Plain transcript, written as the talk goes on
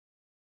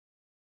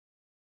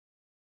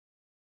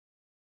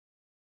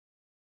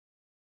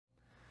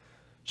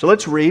So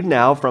let's read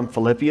now from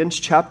Philippians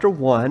chapter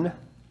 1,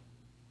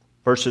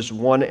 verses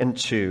 1 and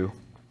 2.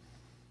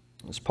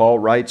 As Paul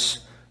writes,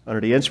 under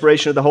the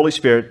inspiration of the Holy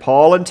Spirit,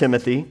 Paul and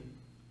Timothy,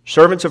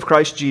 servants of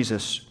Christ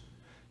Jesus,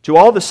 to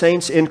all the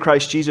saints in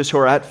Christ Jesus who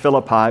are at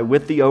Philippi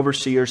with the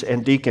overseers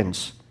and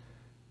deacons,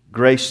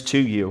 grace to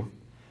you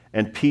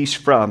and peace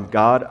from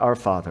God our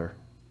Father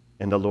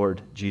and the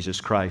Lord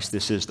Jesus Christ.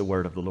 This is the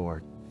word of the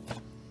Lord.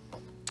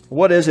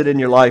 What is it in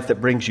your life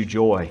that brings you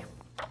joy?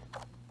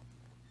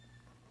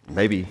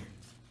 Maybe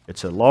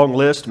it's a long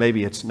list,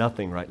 maybe it's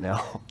nothing right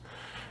now.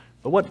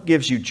 But what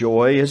gives you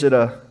joy? Is it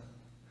a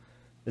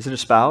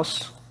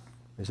spouse?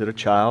 Is it a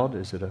child?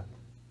 Is it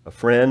a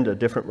friend, a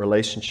different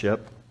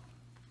relationship?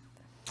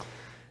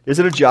 Is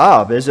it a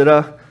job? Is it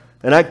an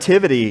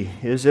activity?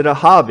 Is it a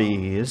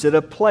hobby? Is it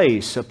a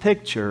place, a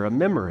picture, a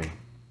memory?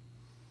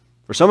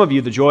 For some of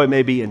you, the joy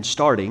may be in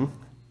starting.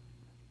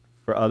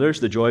 For others,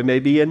 the joy may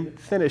be in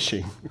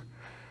finishing.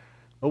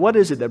 But what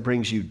is it that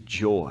brings you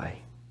joy?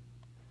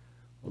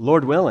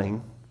 Lord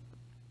willing,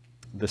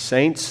 the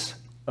saints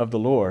of the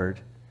Lord,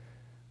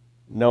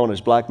 known as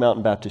Black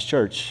Mountain Baptist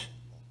Church,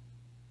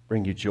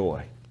 bring you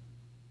joy.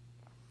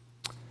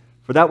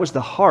 For that was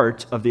the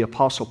heart of the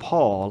Apostle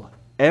Paul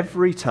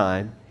every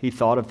time he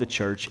thought of the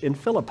church in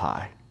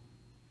Philippi.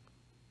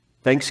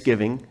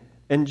 Thanksgiving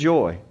and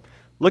joy.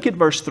 Look at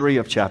verse 3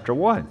 of chapter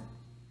 1.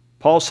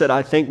 Paul said,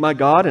 I thank my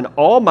God in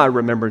all my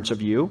remembrance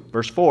of you.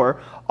 Verse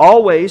 4,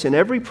 always in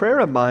every prayer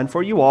of mine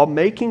for you all,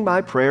 making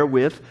my prayer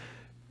with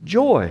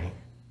joy.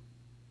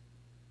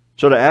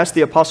 So to ask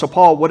the Apostle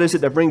Paul, what is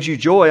it that brings you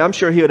joy? I'm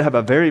sure he would have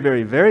a very,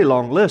 very, very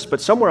long list,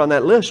 but somewhere on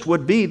that list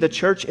would be the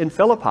church in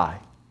Philippi.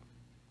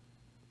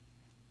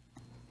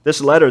 This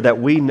letter that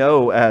we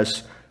know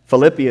as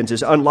Philippians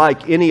is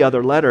unlike any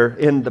other letter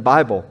in the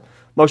Bible.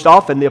 Most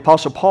often, the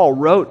Apostle Paul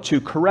wrote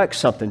to correct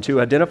something, to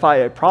identify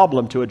a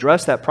problem, to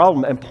address that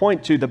problem, and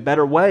point to the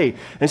better way.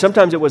 And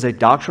sometimes it was a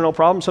doctrinal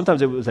problem.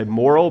 Sometimes it was a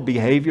moral,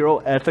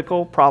 behavioral,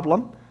 ethical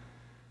problem.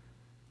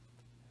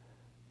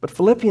 But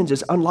Philippians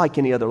is unlike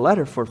any other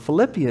letter, for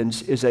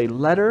Philippians is a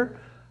letter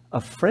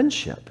of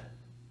friendship.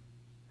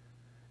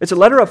 It's a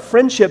letter of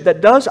friendship that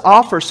does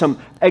offer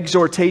some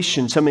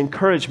exhortation, some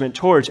encouragement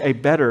towards a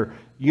better,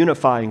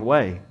 unifying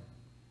way.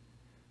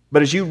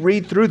 But as you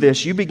read through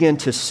this, you begin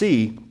to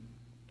see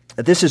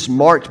that this is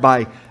marked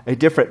by a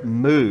different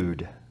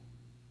mood,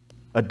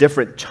 a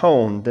different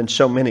tone than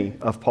so many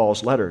of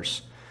Paul's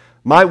letters.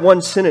 My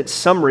one-sentence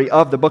summary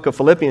of the book of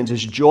Philippians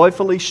is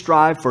joyfully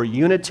strive for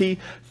unity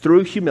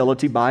through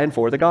humility by and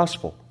for the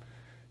gospel.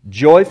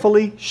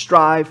 Joyfully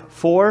strive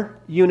for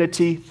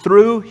unity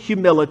through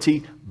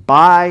humility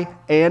by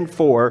and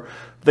for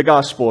the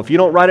gospel. If you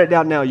don't write it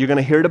down now, you're going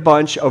to hear it a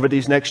bunch over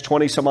these next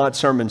 20-some-odd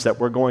sermons that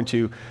we're going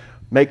to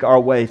make our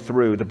way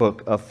through the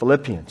book of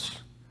Philippians.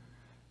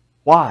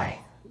 Why?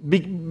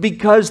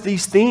 Because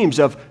these themes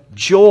of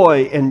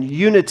joy and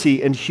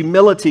unity and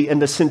humility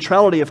and the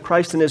centrality of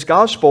Christ and His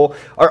gospel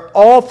are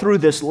all through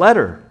this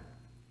letter.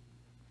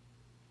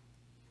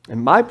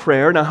 And my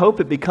prayer, and I hope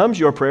it becomes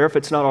your prayer if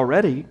it's not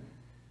already,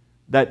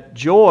 that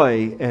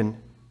joy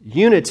and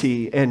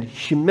unity and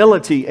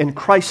humility and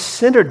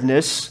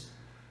Christ-centeredness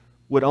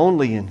would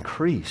only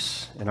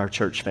increase in our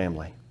church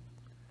family.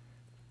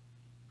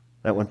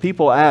 That when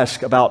people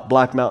ask about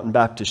Black Mountain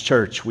Baptist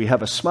Church, we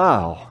have a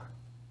smile.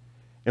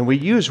 And we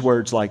use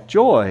words like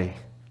joy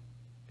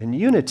and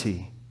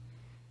unity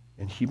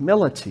and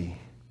humility,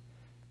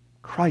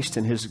 Christ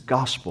and His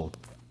gospel.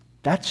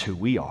 That's who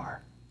we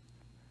are.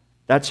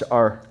 That's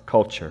our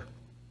culture.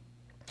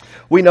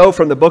 We know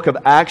from the book of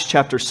Acts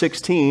chapter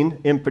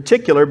 16, in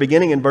particular,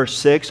 beginning in verse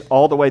 6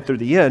 all the way through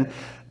the end,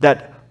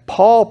 that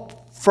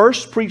Paul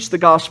first preached the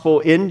gospel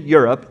in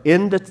Europe,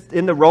 in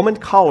the Roman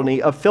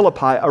colony of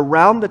Philippi,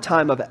 around the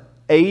time of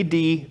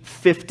AD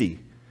 50.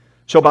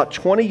 So about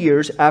 20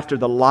 years after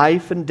the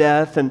life and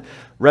death and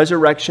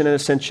resurrection and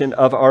ascension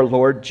of our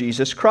Lord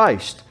Jesus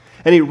Christ.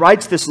 And he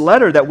writes this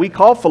letter that we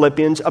call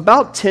Philippians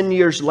about 10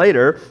 years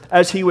later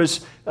as he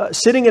was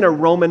sitting in a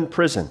Roman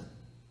prison.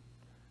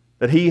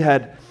 That he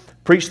had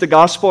preached the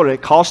gospel and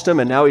it cost him,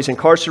 and now he's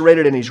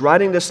incarcerated, and he's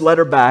writing this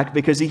letter back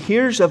because he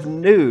hears of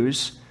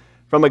news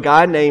from a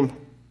guy named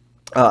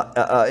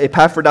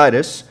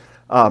Epaphroditus.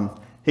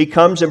 He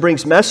comes and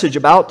brings message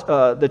about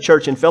the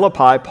church in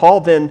Philippi. Paul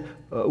then,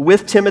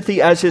 with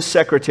Timothy as his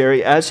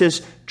secretary, as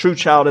his true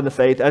child in the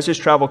faith, as his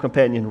travel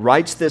companion,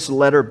 writes this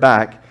letter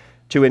back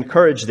to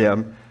encourage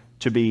them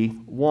to be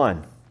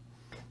one.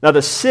 Now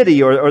the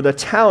city or the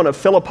town of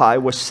Philippi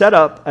was set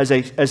up as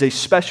a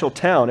special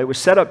town. It was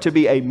set up to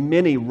be a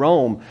mini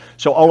Rome.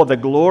 So all of the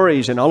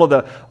glories and all of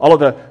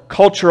the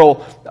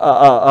cultural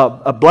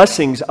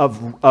blessings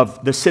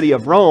of the city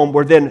of Rome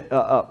were then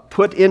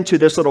put into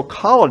this little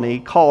colony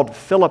called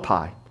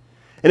Philippi.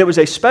 And it was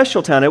a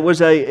special town. It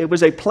was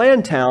a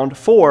planned town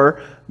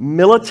for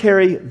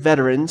military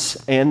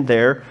veterans and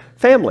their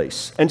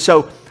families. And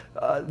so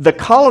the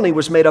colony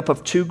was made up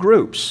of two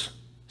groups,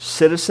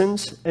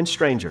 citizens and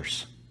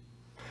strangers.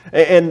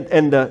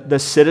 And the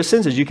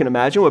citizens, as you can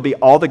imagine, would be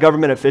all the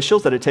government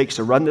officials that it takes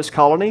to run this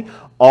colony,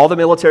 all the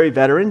military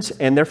veterans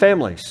and their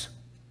families.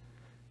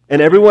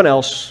 And everyone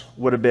else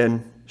would have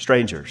been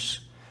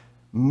strangers.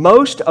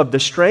 Most of the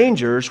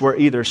strangers were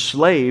either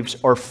slaves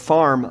or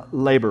farm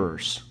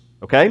laborers.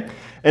 Okay?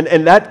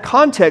 And that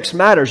context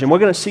matters, and we're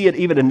going to see it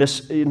even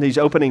in these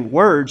opening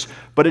words,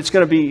 but we're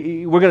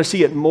going to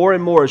see it more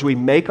and more as we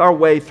make our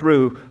way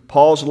through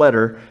Paul's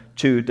letter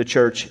to the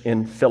church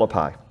in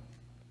Philippi.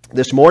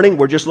 This morning,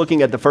 we're just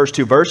looking at the first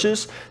two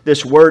verses,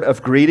 this word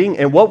of greeting,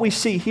 and what we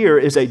see here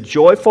is a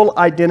joyful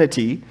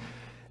identity.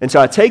 And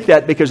so I take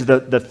that because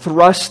the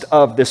thrust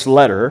of this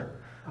letter,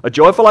 a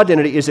joyful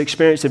identity is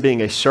experienced in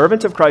being a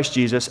servant of Christ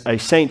Jesus, a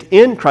saint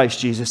in Christ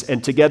Jesus,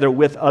 and together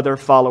with other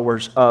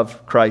followers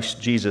of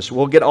Christ Jesus.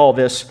 We'll get all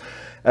this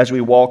as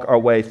we walk our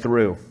way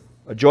through.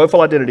 A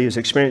joyful identity is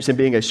experienced in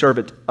being a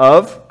servant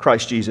of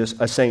Christ Jesus,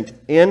 a saint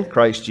in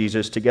Christ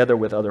Jesus, together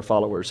with other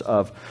followers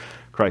of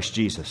Christ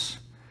Jesus.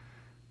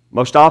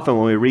 Most often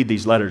when we read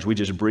these letters, we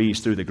just breeze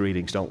through the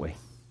greetings, don't we?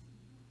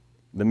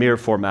 The mere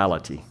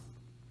formality.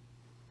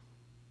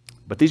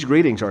 But these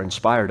greetings are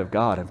inspired of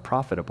God and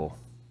profitable.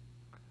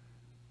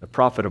 They're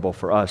profitable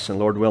for us, and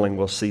Lord willing,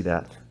 we'll see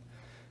that.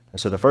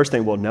 And so the first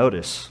thing we'll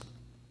notice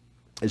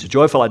is a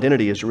joyful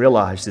identity is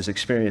realized, is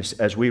experienced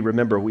as we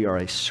remember we are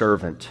a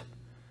servant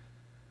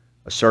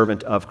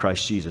of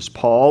Christ Jesus.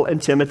 Paul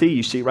and Timothy,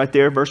 you see right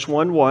there, verse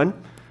 1:1.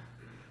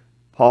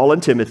 Paul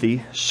and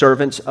Timothy,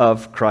 servants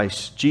of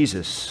Christ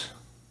Jesus.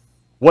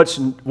 What's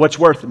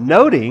worth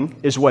noting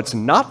is what's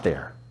not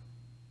there.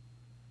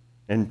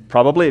 And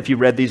probably if you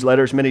read these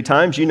letters many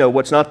times, you know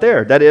what's not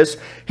there. That is,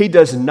 he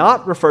does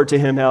not refer to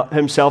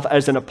himself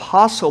as an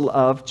apostle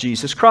of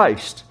Jesus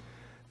Christ.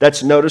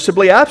 That's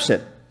noticeably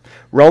absent.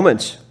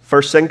 Romans,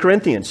 1st, 2nd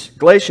Corinthians,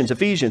 Galatians,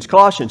 Ephesians,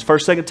 Colossians,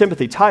 1st, 2nd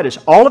Timothy, Titus,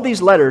 all of these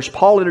letters,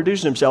 Paul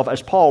introduces himself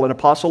as Paul, an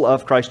apostle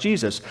of Christ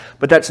Jesus.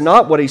 But that's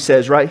not what he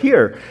says right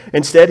here.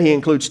 Instead, he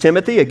includes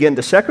Timothy, again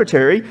the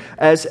secretary,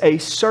 as a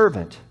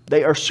servant.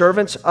 They are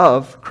servants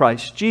of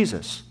Christ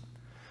Jesus.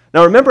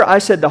 Now remember, I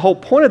said the whole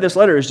point of this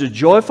letter is to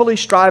joyfully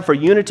strive for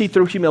unity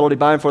through humility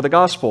by and for the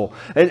gospel.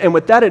 And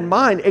with that in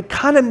mind, it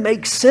kind of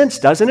makes sense,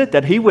 doesn't it,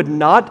 that he would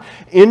not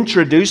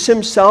introduce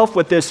himself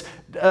with this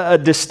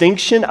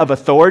distinction of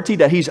authority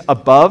that he's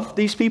above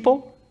these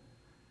people?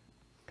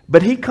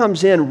 But he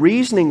comes in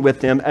reasoning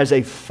with them as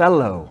a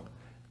fellow,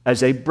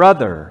 as a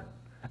brother,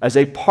 as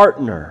a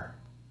partner.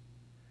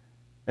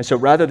 And so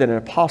rather than an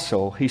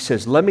apostle, he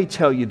says, let me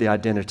tell you the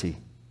identity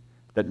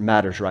that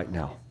matters right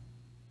now.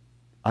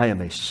 I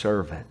am a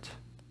servant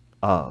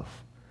of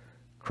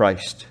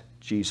Christ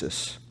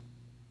Jesus,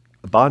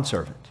 a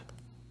bondservant,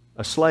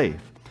 a slave.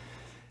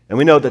 And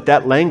we know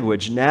that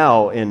language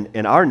now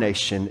in our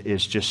nation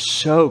is just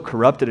so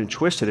corrupted and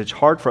twisted, it's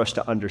hard for us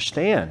to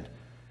understand.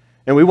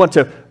 And we want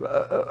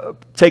to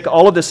take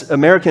all of this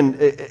American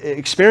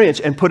experience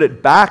and put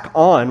it back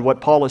on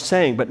what Paul is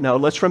saying. But no,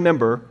 let's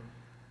remember,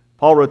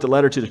 Paul wrote the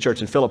letter to the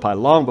church in Philippi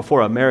long before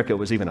America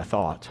was even a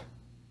thought.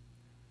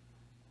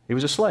 He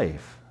was a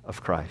slave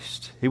of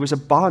Christ. He was a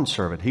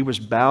bondservant. He was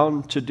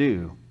bound to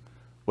do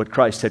what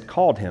Christ had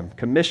called him,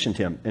 commissioned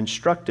him,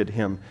 instructed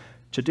him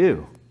to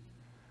do.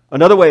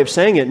 Another way of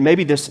saying it,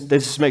 maybe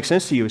this makes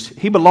sense to you, is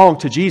he belonged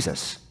to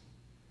Jesus.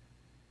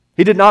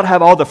 He did not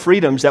have all the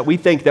freedoms that we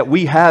think that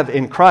we have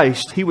in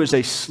Christ. He was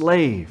a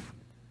slave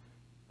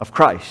of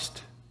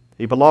Christ.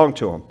 He belonged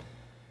to him.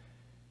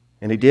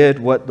 And he did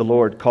what the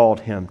Lord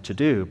called him to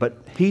do.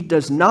 But he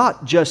does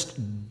not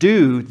just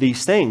do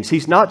these things.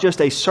 He's not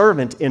just a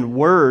servant in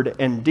word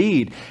and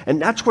deed.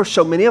 And that's where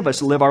so many of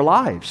us live our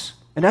lives.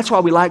 And that's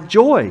why we lack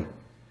joy.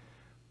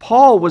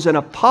 Paul was an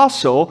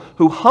apostle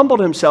who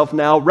humbled himself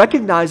now,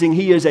 recognizing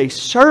he is a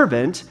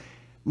servant,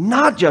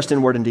 not just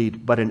in word and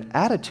deed, but in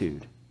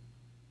attitude,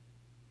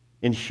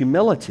 in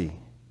humility,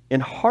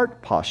 in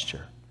heart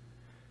posture.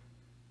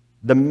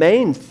 The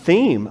main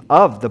theme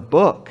of the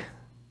book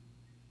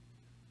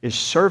is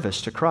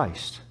service to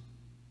Christ,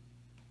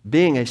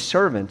 being a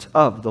servant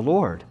of the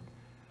Lord.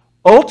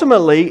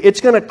 Ultimately,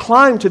 it's going to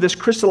climb to this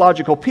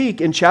Christological peak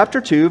in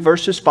chapter 2,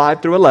 verses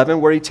 5 through 11,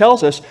 where he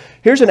tells us,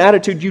 here's an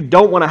attitude you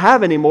don't want to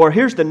have anymore.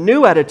 Here's the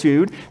new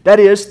attitude,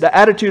 that is the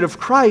attitude of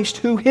Christ,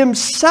 who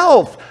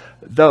himself,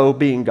 though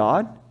being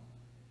God,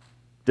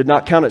 did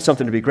not count it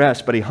something to be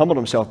grasped, but he humbled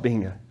himself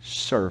being a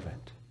servant.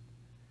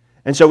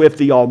 And so if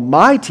the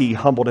Almighty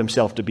humbled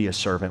himself to be a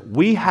servant,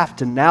 we have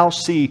to now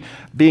see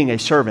being a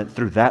servant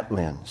through that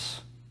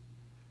lens.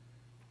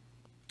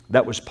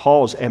 That was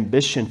Paul's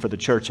ambition for the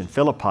church in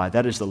Philippi.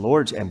 That is the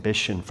Lord's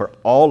ambition for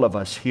all of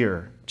us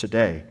here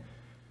today,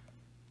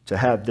 to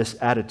have this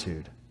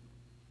attitude,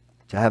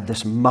 to have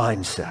this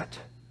mindset.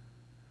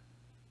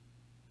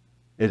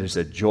 It is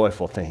a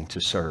joyful thing to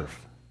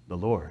serve the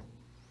Lord.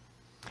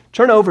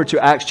 Turn over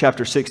to Acts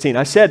chapter 16.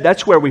 I said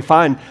that's where we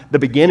find the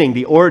beginning,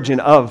 the origin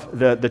of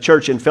the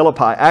church in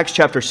Philippi. Acts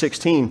chapter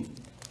 16,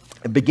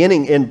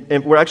 beginning in,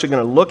 and we're actually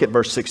going to look at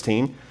verse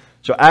 16.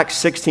 So Acts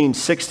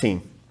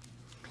 16:16.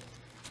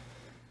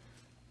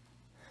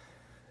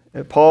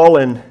 Paul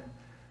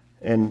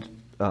and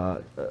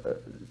oh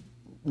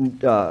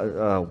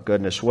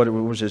goodness, what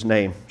was his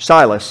name?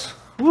 Silas.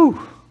 Woo,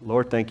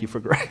 Lord, thank you for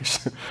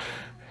grace.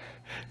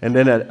 And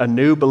then a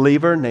new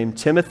believer named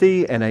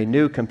Timothy and a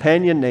new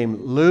companion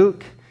named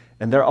Luke.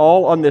 And they're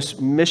all on this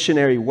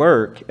missionary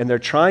work, and they're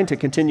trying to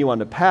continue on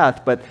the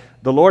path, but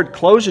the Lord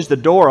closes the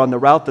door on the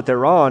route that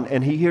they're on,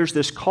 and he hears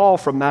this call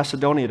from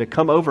Macedonia to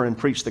come over and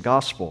preach the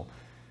gospel.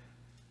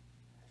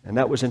 And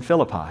that was in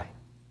Philippi.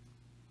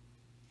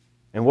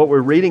 And what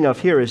we're reading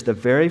of here is the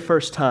very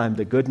first time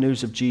the good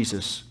news of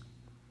Jesus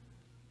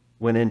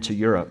went into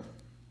Europe.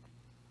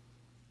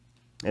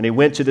 And he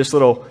went to this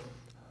little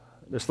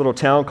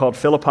town called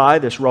Philippi,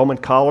 this Roman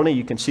colony.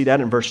 You can see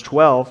that in verse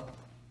 12.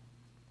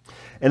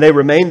 And they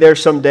remained there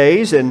some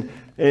days, and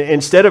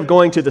instead of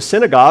going to the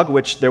synagogue,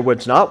 which there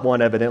was not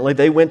one evidently,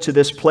 they went to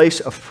this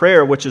place of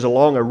prayer, which is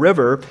along a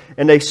river,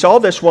 and they saw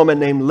this woman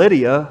named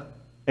Lydia,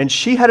 and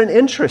she had an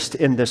interest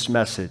in this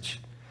message.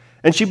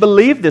 And she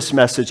believed this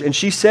message, and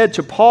she said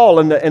to Paul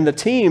and the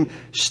team,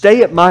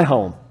 "Stay at my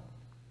home.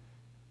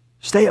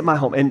 Stay at my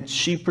home." And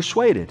she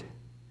persuaded.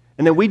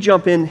 And then we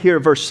jump in here,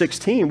 verse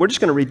 16. We're just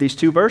going to read these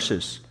two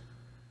verses.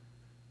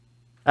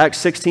 Acts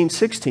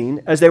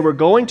 16:16. As they were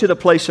going to the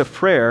place of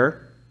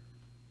prayer,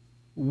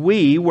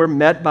 we were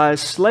met by a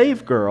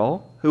slave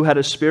girl who had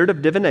a spirit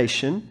of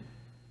divination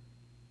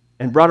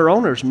and brought her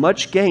owners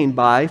much gain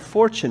by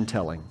fortune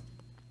telling.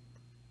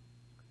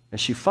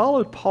 And she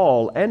followed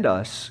Paul and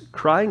us,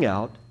 crying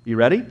out, you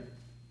ready?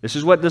 This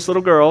is what this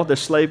little girl,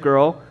 this slave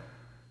girl,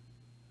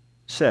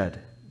 said.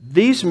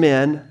 These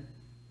men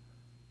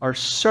are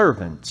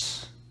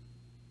servants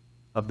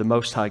of the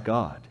Most High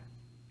God.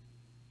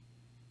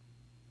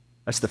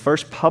 That's the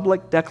first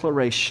public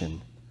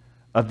declaration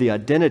of the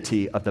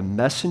identity of the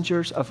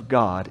messengers of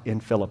God in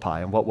Philippi.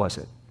 And what was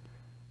it?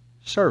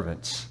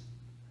 Servants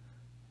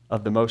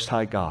of the Most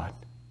High God.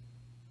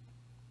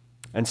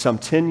 And some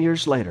 10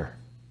 years later,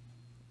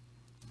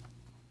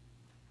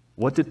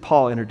 what did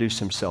Paul introduce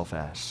himself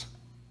as?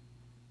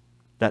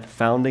 That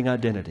founding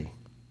identity.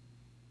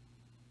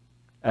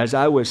 As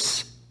I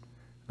was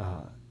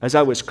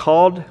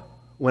called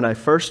when I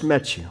first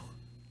met you,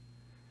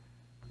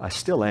 I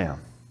still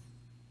am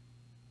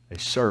a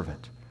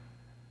servant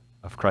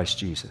of Christ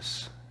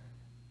Jesus.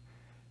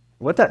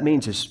 What that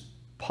means is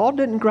Paul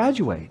didn't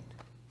graduate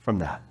from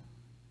that.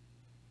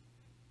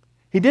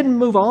 He didn't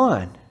move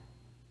on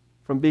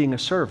from being a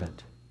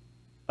servant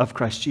of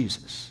Christ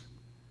Jesus.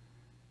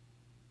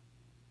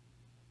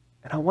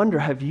 And I wonder,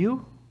 have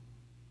you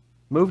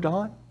moved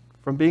on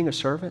from being a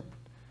servant?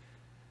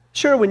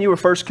 Sure, when you were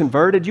first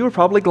converted, you were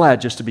probably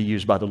glad just to be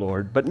used by the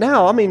Lord. But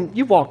now, I mean,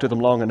 you've walked with Him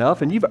long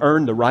enough and you've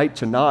earned the right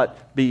to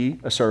not be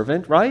a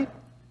servant, right?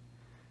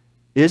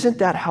 Isn't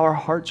that how our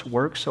hearts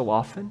work so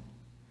often?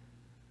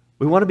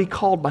 We want to be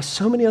called by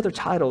so many other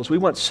titles. We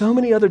want so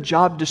many other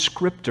job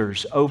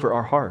descriptors over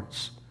our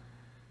hearts.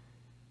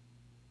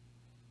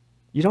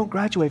 You don't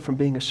graduate from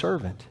being a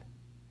servant,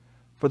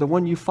 for the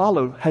one you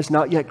follow has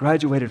not yet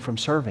graduated from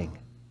serving.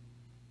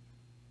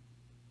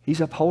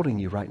 He's upholding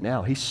you right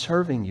now. He's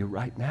serving you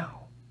right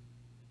now.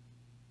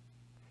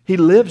 He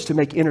lives to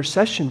make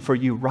intercession for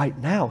you right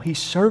now. He's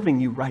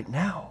serving you right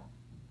now.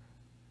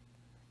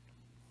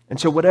 And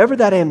so whatever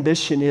that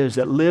ambition is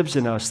that lives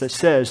in us that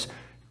says,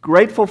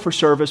 grateful for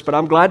service, but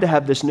I'm glad to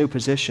have this new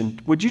position,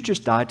 would you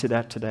just die to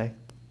that today?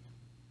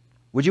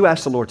 Would you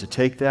ask the Lord to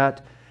take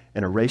that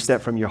and erase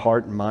that from your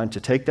heart and mind, to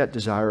take that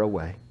desire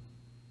away?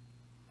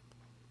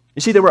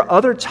 You see, there were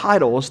other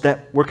titles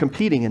that were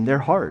competing in their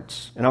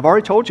hearts. And I've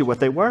already told you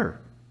what they were.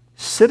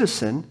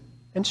 Citizen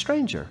and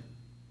stranger.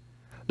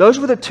 Those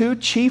were the two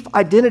chief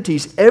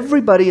identities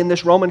everybody in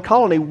this Roman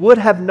colony would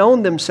have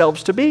known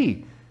themselves to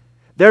be.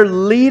 Their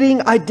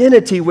leading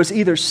identity was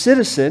either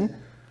citizen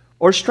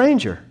or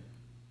stranger.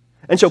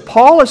 And so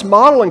Paul is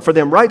modeling for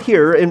them right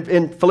here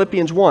in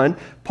Philippians 1,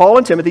 Paul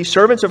and Timothy,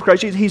 servants of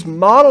Christ Jesus, he's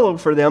modeling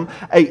for them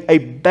a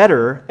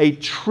better, a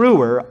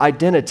truer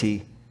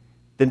identity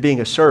than being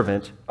a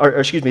servant,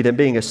 than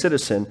being a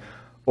citizen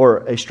or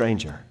a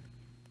stranger.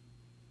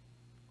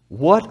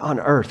 What on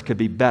earth could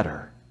be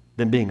better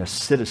than being a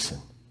citizen?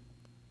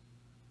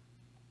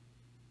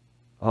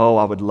 Oh,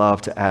 I would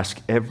love to ask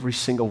every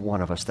single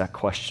one of us that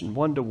question,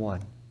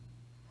 one-to-one,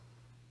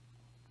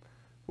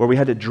 where we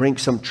had to drink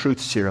some truth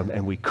serum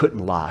and we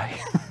couldn't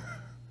lie.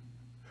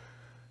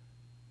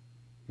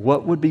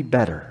 What would be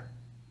better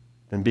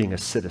than being a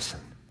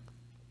citizen?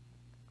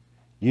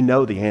 You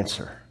know the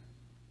answer.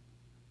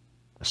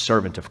 A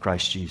servant of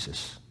Christ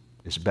Jesus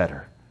is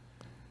better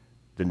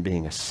than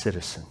being a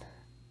citizen.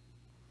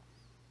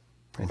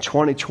 And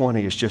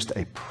 2020 is just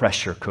a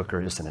pressure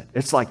cooker, isn't it?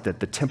 It's like the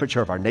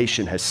temperature of our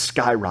nation has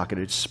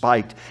skyrocketed,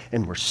 spiked,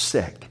 and we're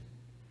sick.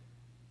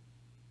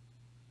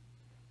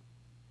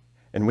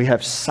 And we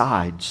have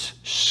sides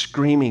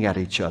screaming at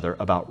each other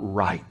about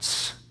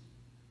rights.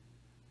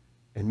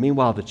 And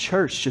meanwhile, the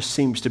church just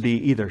seems to be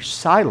either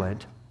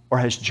silent or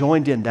has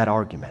joined in that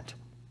argument.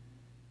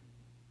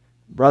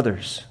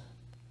 Brothers,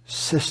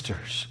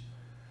 sisters,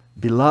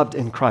 beloved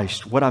in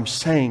Christ, what I'm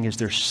saying is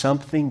there's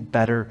something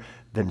better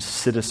than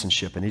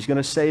citizenship. And he's going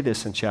to say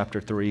this in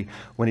chapter 3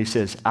 when he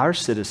says, our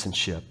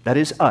citizenship, that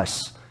is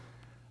us,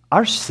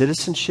 our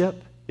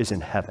citizenship is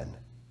in heaven.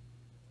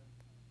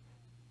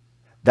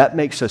 That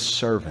makes us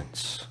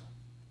servants.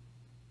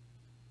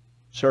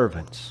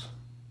 Servants.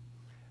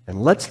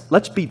 And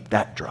let's beat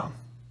that drum.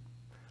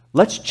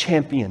 Let's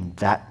champion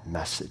that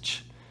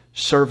message.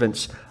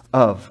 Servants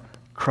of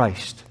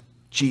Christ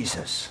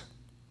Jesus.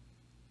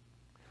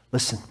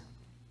 Listen,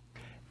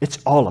 it's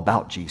all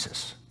about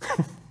Jesus.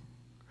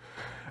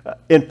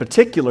 In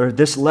particular,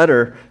 this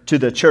letter to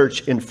the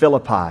church in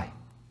Philippi.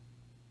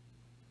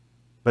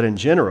 But in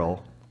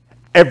general,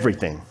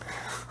 everything.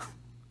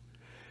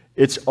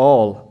 It's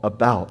all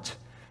about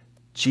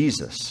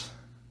Jesus.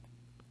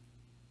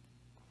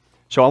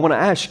 So I want to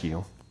ask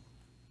you,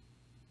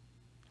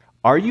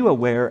 are you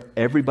aware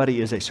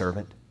everybody is a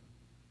servant?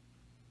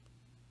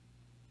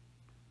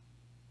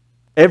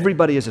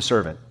 Everybody is a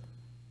servant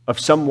of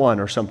someone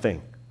or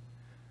something.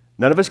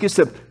 None of us gets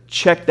to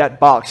check that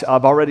box.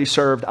 I've already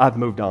served, I've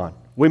moved on.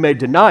 We may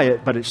deny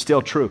it, but it's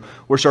still true.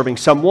 We're serving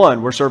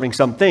someone, we're serving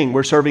something,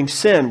 we're serving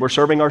sin, we're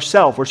serving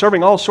ourselves, we're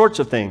serving all sorts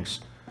of things.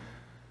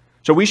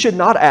 So we should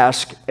not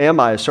ask, am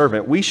I a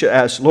servant? We should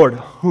ask, Lord,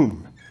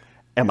 whom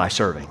am I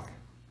serving?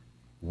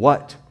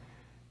 What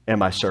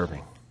am I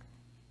serving?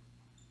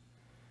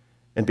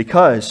 And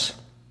because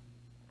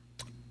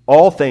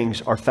all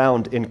things are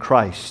found in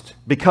Christ,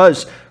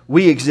 because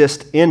we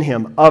exist in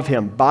Him, of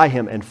Him, by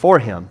Him, and for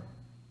Him,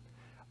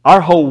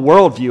 our whole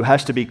worldview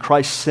has to be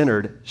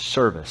Christ-centered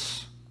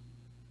service.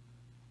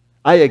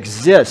 I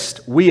exist,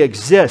 we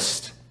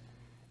exist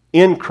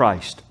in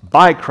Christ,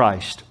 by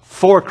Christ,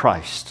 for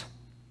Christ.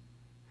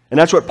 And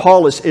that's what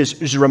Paul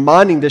is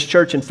reminding this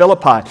church in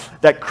Philippi,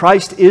 that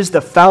Christ is the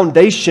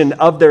foundation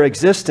of their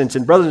existence.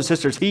 And brothers and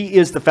sisters, He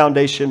is the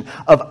foundation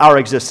of our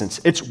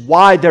existence. It's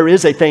why there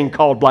is a thing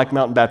called Black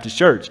Mountain Baptist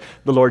Church,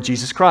 the Lord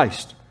Jesus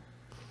Christ.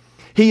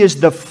 He is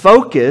the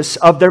focus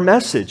of their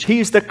message. He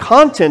is the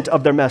content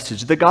of their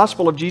message, the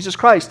gospel of Jesus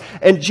Christ.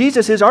 And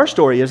Jesus is our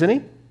story, isn't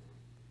He?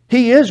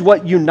 He is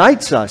what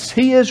unites us.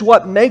 He is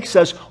what makes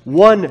us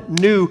one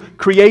new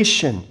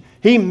creation.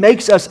 He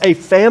makes us a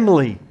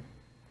family.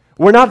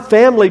 We're not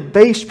family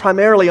based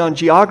primarily on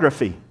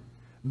geography,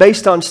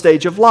 based on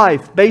stage of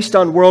life, based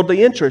on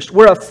worldly interest.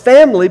 We're a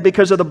family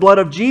because of the blood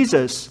of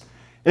Jesus.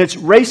 And it's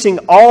racing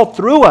all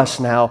through us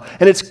now,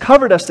 and it's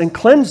covered us and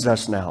cleansed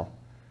us now.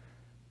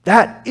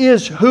 That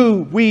is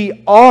who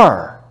we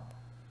are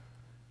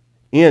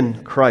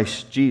in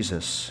Christ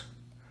Jesus.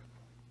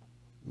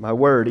 My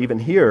word, even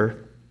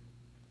here,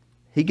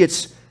 He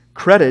gets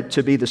credit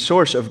to be the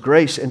source of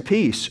grace and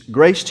peace.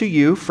 Grace to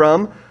you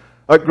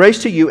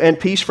and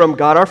peace from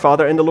God our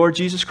Father and the Lord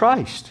Jesus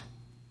Christ.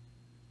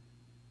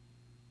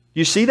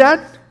 You see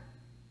that?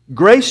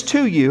 Grace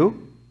to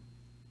you,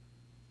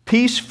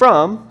 peace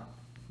from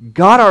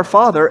God our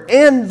Father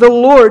and the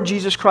Lord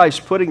Jesus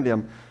Christ, putting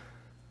them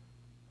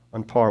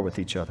on par with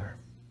each other.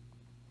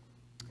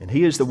 And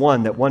He is the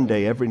one that one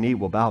day every knee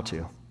will bow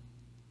to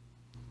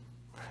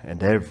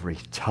and every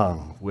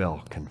tongue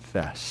will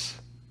confess.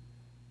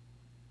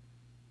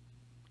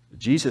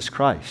 Jesus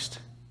Christ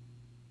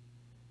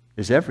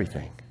is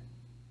everything.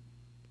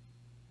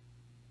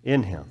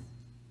 In Him,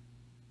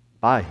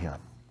 by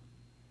Him,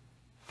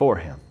 for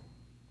Him,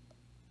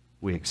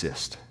 we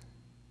exist.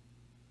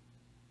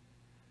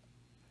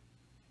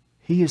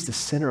 He is the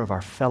center of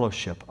our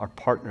fellowship, our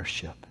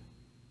partnership.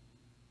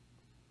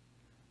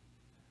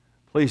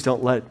 Please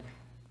don't let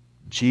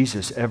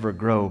Jesus ever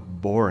grow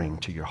boring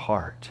to your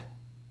heart.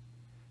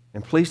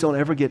 And please don't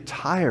ever get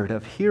tired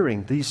of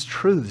hearing these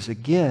truths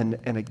again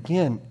and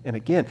again and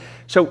again.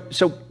 So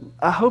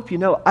I hope you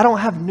know, I don't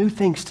have new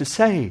things to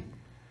say.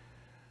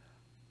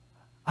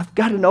 I've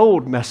got an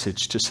old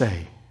message to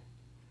say.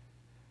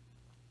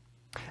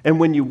 And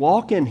when you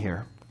walk in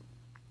here,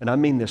 and I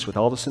mean this with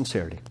all the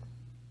sincerity,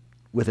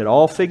 with it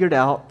all figured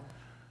out,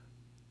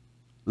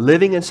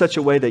 living in such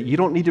a way that you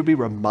don't need to be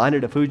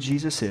reminded of who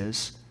Jesus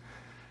is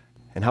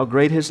and how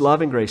great His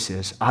love and grace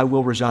is, I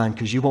will resign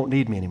because you won't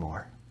need me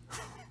anymore.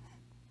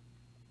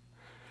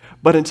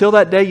 But until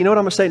that day, you know what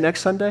I'm going to say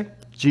next Sunday?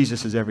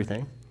 Jesus is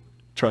everything.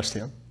 Trust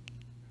Him.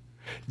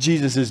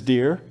 Jesus is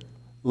dear.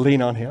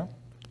 Lean on Him.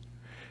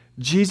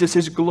 Jesus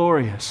is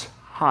glorious.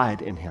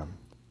 Hide in Him.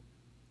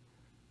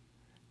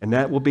 And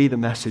that will be the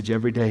message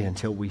every day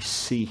until we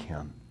see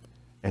Him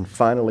and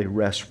finally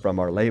rest from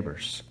our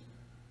labors.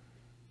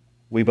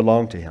 We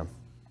belong to Him.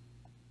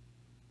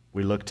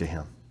 We look to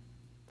Him.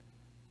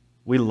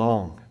 We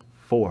long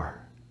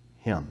for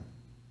Him.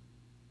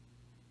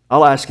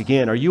 I'll ask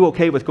again, are you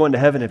okay with going to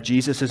heaven if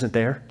Jesus isn't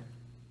there?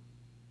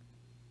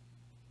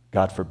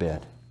 God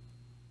forbid.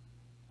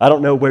 I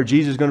don't know where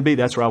Jesus is going to be.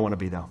 That's where I want to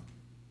be, though.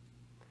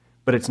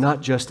 But it's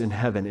not just in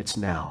heaven, it's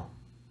now.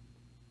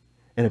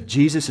 And if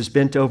Jesus is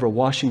bent over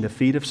washing the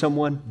feet of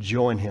someone,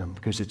 join Him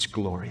because it's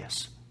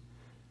glorious.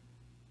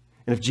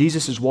 And if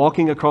Jesus is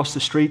walking across the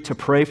street to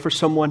pray for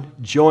someone,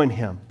 join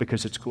Him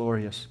because it's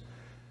glorious.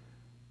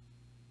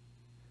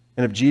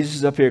 And if Jesus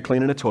is up here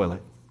cleaning a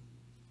toilet,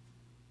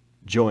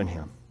 join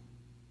Him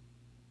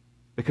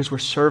because we're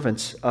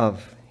servants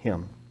of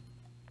Him.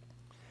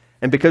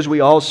 And because we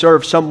all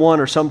serve someone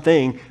or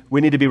something, we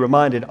need to be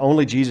reminded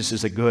only Jesus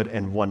is a good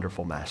and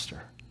wonderful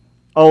master.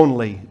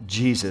 Only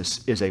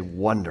Jesus is a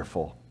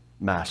wonderful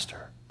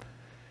master.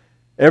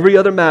 Every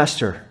other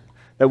master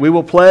that we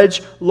will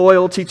pledge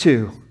loyalty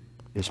to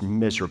is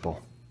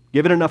miserable.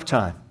 Give it enough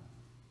time.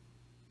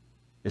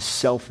 Is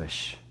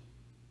selfish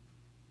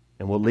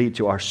and will lead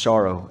to our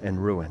sorrow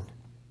and ruin.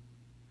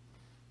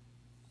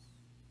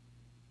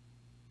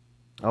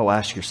 Oh,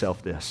 ask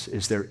yourself this.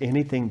 Is there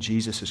anything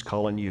Jesus is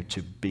calling you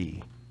to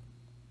be?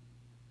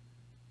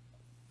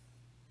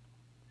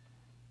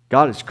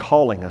 God is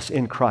calling us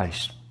in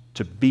Christ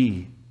to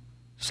be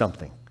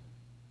something,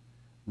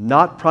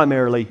 not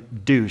primarily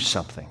do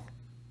something.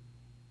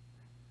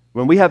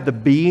 When we have the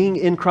being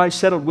in Christ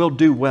settled, we'll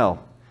do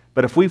well.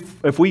 But if we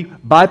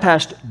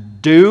bypassed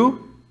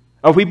do,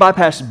 or if we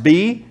bypass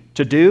be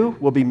to do,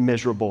 we'll be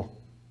miserable.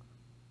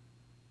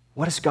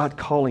 What is God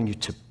calling you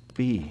to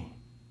be?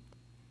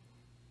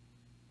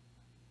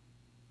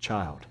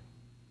 Child.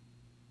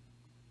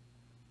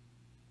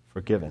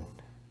 Forgiven.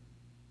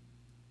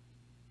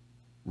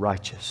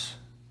 Righteous.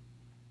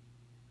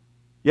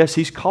 Yes,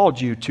 He's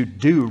called you to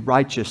do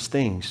righteous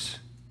things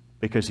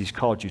because He's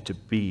called you to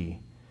be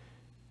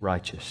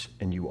righteous,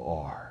 and you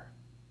are.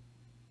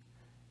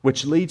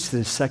 Which leads to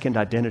the second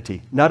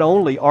identity. Not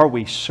only are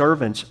we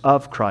servants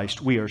of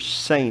Christ, we are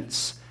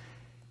saints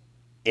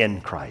in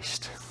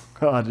Christ.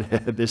 God,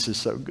 this is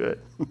so good.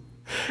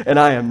 And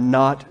I am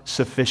not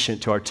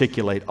sufficient to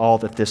articulate all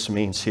that this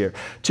means here.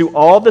 To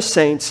all the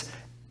saints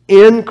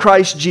in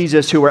Christ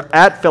Jesus who were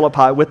at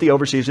Philippi with the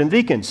overseers and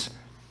deacons.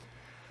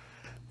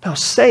 Now,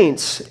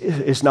 saints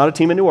is not a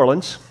team in New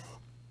Orleans.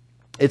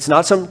 It's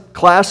not some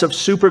class of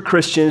super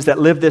Christians that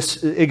live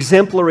this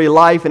exemplary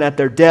life and at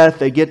their death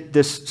they get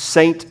this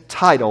saint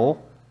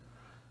title.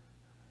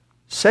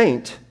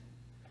 Saint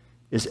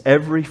is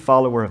every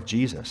follower of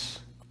Jesus.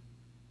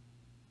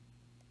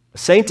 A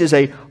saint is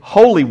a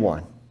holy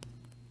one.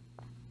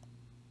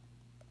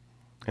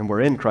 And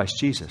we're in Christ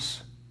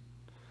Jesus.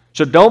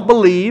 So don't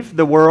believe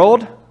the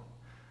world,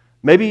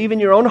 maybe even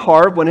your own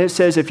heart, when it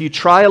says if you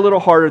try a little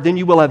harder, then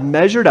you will have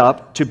measured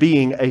up to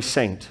being a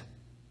saint.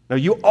 No,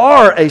 you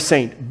are a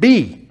saint.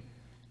 Be.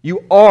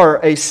 You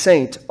are a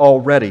saint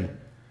already.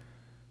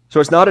 So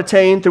it's not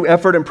attained through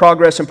effort and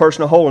progress and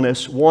personal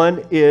holiness.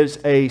 One is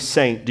a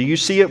saint. Do you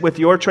see it with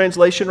your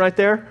translation right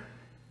there?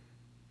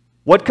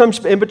 What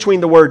comes in between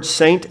the word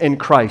saint and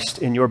Christ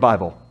in your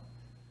Bible?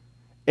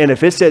 And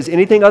if it says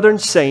anything other than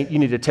saint, you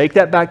need to take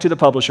that back to the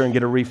publisher and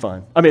get a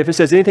refund. I mean, if it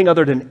says anything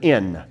other than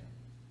in,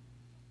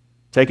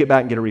 take it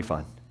back and get a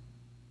refund.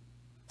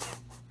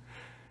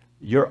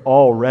 You're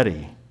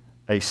already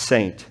a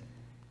saint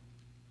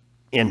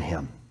in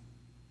Him.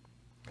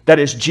 That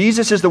is,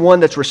 Jesus is the one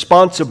that's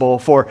responsible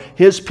for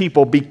His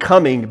people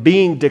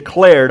being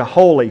declared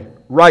holy,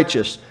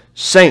 righteous,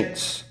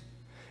 saints.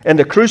 And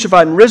the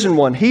crucified and risen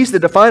one, He's the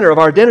definer of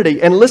our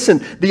identity. And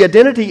listen, the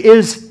identity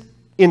is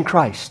in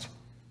Christ.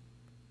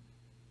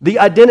 The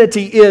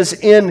identity is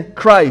in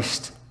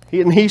Christ.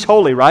 And He's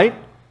holy, right?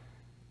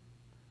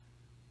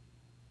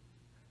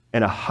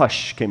 And a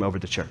hush came over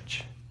the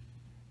church.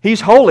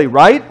 He's holy,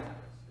 right?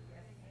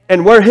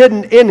 And we're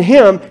hidden in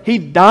Him. He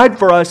died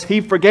for us. He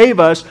forgave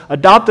us,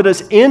 adopted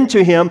us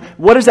into Him.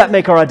 What does that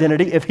make our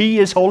identity? If He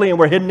is holy and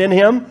we're hidden in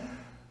Him?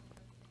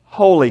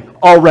 Holy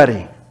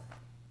already.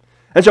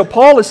 And so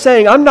Paul is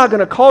saying, I'm not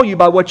going to call you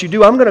by what you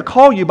do. I'm going to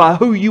call you by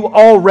who you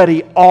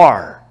already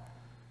are.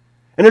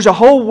 And there's a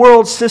whole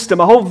world system,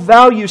 a whole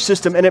value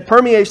system, and it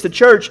permeates the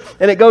church,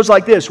 and it goes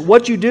like this.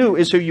 What you do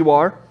is who you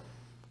are.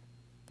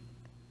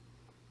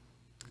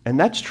 And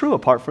that's true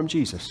apart from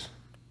Jesus.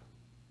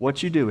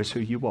 What you do is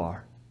who you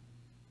are.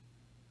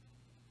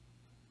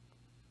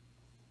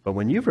 But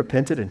when you've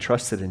repented and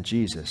trusted in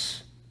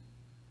Jesus,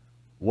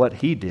 what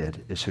He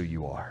did is who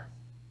you are.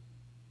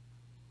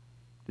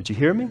 Did you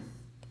hear me?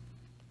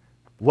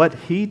 What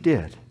He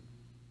did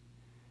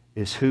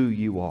is who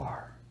you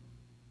are.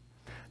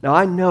 Now,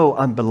 I know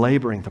I'm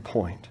belaboring the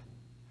point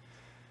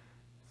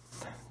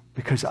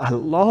because I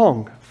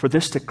long for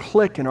this to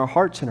click in our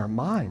hearts and our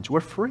minds. We're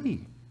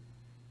free.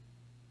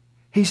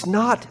 He's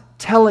not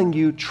telling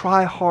you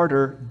try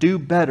harder, do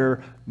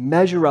better,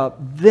 measure up,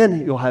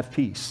 then you'll have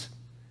peace.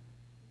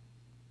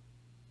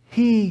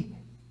 He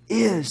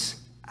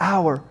is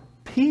our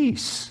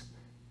peace.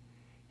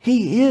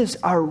 He is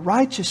our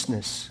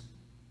righteousness.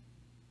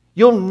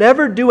 You'll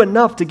never do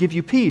enough to give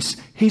you peace.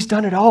 He's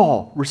done it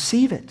all.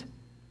 Receive it.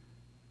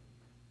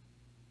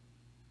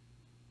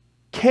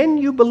 Can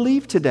you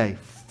believe today,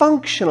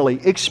 functionally,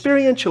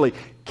 experientially,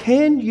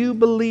 can you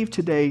believe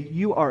today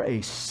you are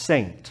a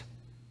saint,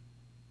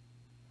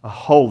 a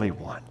holy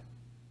one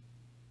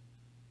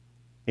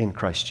in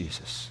Christ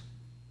Jesus?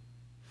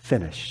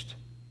 Finished.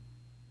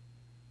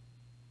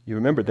 You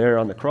remember there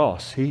on the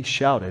cross, He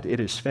shouted, "It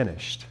is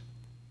finished."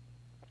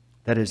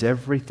 That is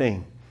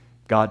everything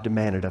God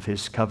demanded of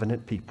His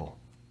covenant people.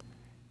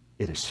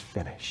 It is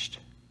finished.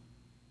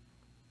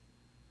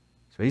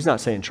 So He's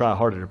not saying try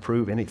harder to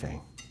prove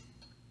anything.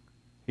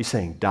 He's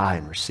saying, die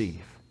and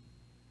receive.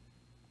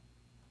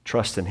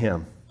 Trust in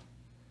Him.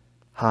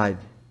 Hide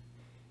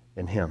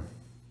in Him.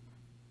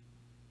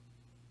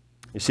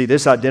 You see,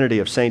 this identity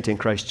of saint in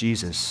Christ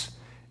Jesus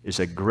is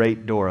a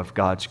great door of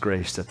God's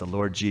grace that the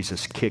Lord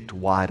Jesus kicked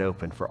wide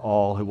open for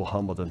all who will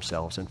humble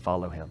themselves and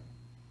follow Him.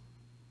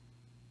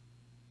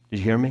 Did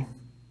you hear me?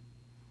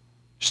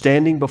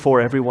 Standing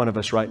before every one of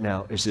us right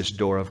now is this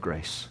door of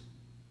grace.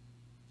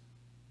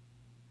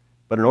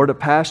 But in order to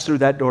pass through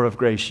that door of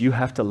grace, you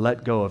have to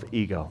let go of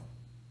ego.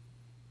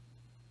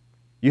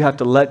 You have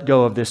to let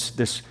go of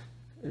this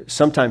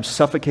sometimes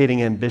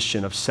suffocating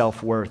ambition of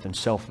self-worth and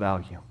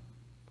self-value.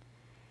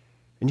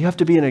 And you have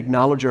to be an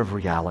acknowledger of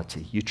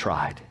reality. You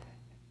tried,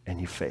 and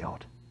you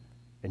failed.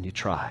 And you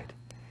tried,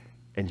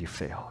 and you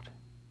failed.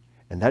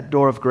 And that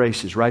door of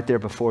grace is right there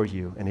before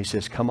you, and He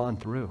says, come on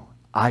through.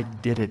 I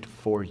did it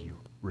for you.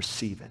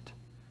 Receive it.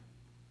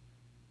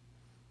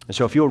 And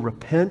so if you'll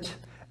repent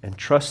and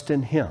trust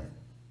in Him,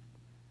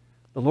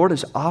 the Lord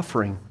is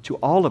offering to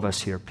all of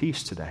us here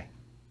peace today.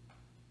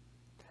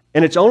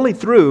 And it's only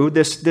through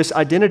this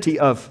identity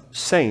of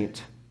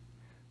saint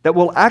that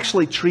we'll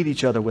actually treat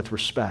each other with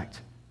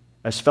respect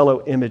as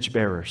fellow image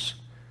bearers.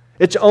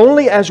 It's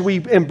only as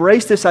we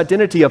embrace this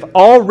identity of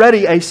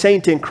already a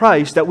saint in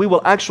Christ that we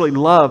will actually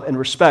love and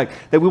respect,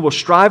 that we will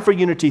strive for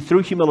unity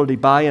through humility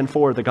by and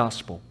for the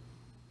gospel.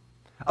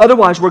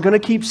 Otherwise, we're going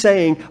to keep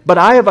saying, but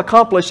I have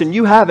accomplished and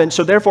you haven't,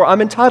 so therefore I'm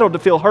entitled to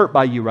feel hurt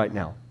by you right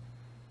now.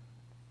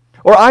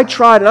 Or I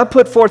tried and I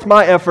put forth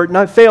my effort and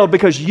I failed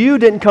because you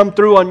didn't come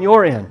through on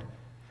your end.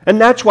 And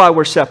that's why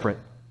we're separate.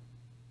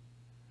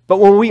 But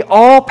when we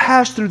all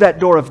pass through that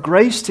door of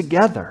grace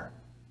together,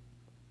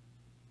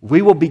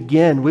 we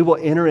will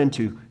enter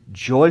into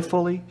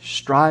joyfully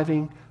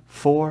striving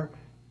for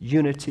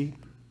unity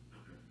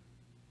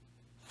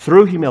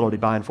through humility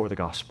by and for the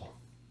gospel.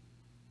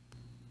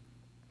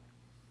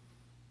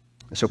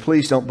 And so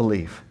please don't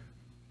believe.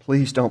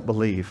 Please don't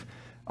believe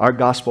our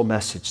gospel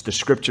message. The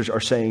scriptures are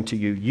saying to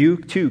you, you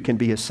too can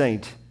be a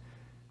saint.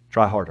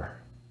 Try harder.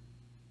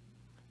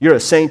 You're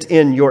a saint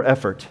in your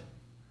effort.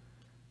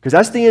 Because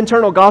that's the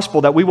internal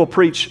gospel that we will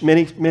preach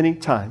many, many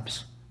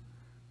times.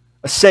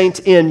 A saint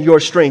in your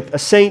strength. A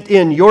saint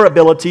in your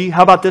ability.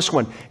 How about this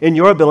one? In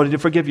your ability to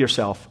forgive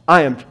yourself.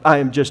 I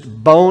am just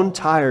bone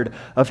tired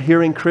of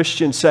hearing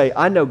Christians say,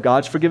 I know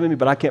God's forgiven me,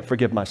 but I can't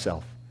forgive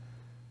myself.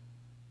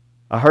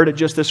 I heard it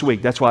just this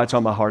week. That's why it's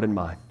on my heart and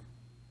mind.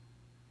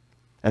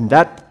 And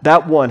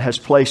that one has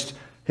placed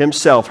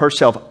herself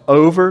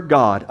over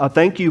God.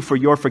 Thank you for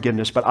your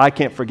forgiveness, but I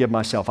can't forgive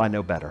myself. I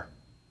know better.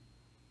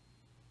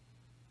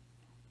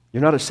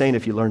 You're not a saint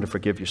if you learn to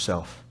forgive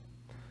yourself.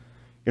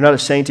 You're not a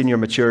saint in your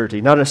maturity,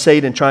 not a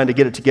saint in trying to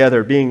get it together,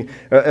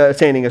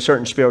 attaining a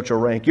certain spiritual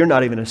rank. You're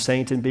not even a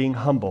saint in being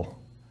humble.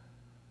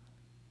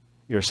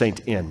 You're a saint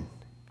in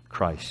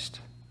Christ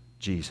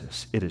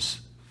Jesus. It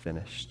is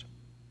finished.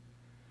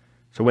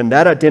 So when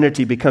that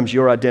identity becomes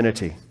your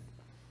identity,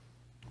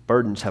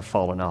 burdens have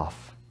fallen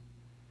off.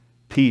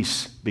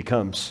 Peace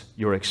becomes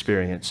your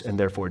experience, and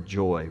therefore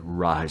joy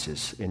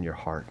rises in your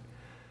heart.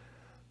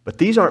 But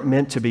these aren't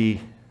meant to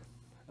be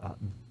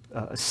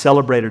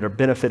celebrated or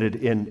benefited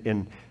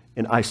in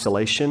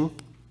isolation.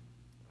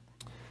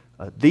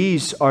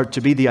 These are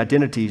to be the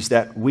identities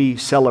that we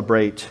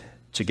celebrate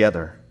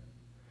together.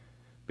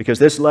 Because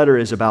this letter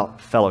is about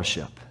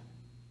fellowship.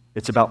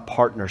 It's about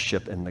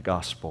partnership in the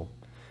gospel.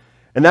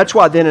 And that's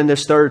why then in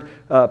this third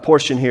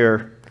portion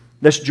here,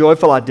 this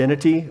joyful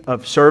identity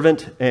of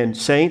servant and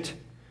saint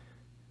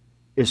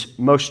is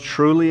most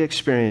truly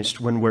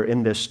experienced when we're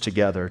in this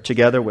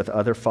together with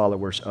other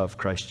followers of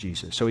Christ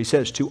Jesus. So he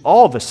says, to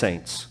all the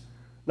saints,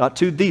 not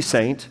to the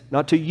saint,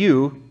 not to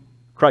you,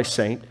 Christ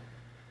saint,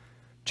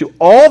 to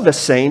all the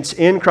saints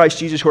in Christ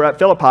Jesus who are at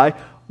Philippi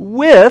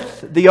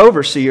with the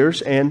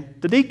overseers and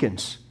the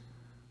deacons.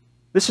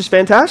 This is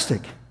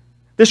fantastic.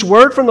 This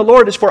word from the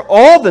Lord is for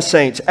all the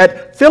saints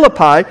at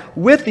Philippi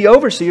with the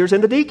overseers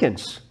and the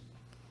deacons.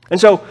 And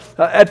so,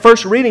 at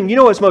first reading, you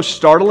know what's most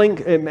startling,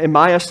 in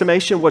my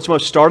estimation, what's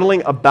most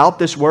startling about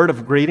this word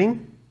of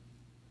greeting?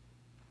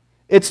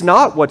 It's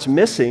not what's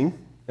missing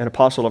an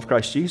apostle of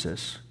Christ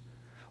Jesus.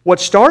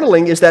 What's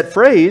startling is that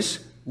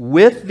phrase,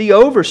 with the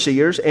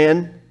overseers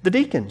and the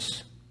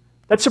deacons.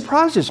 That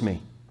surprises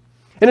me.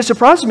 And it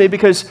surprises me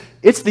because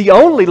it's the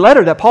only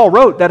letter that Paul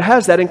wrote that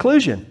has that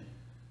inclusion.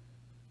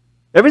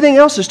 Everything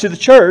else is to the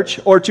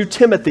church or to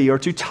Timothy or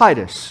to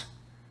Titus.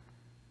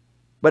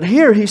 But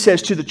here he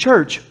says to the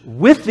church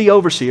with the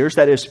overseers,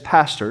 that is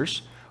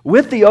pastors,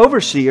 with the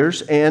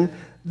overseers and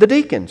the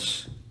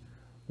deacons.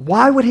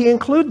 Why would he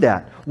include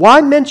that? Why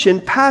mention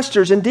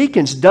pastors and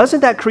deacons? Doesn't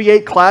that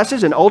create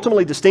classes and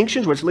ultimately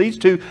distinctions, which leads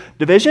to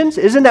divisions?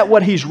 Isn't that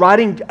what he's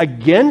writing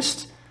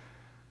against?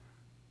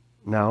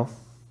 No,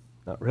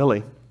 not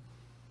really.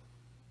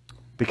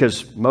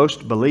 Because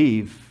most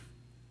believe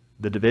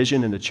the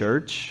division in the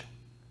church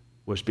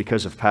was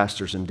because of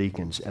pastors and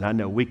deacons. And I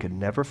know we could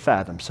never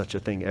fathom such a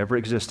thing ever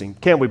existing.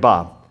 Can we,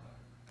 Bob?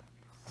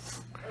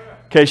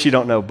 In case you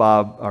don't know,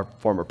 Bob, our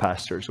former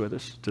pastor, is with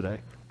us today.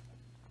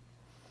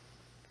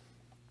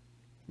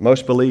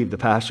 Most believe the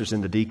pastors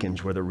and the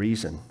deacons were the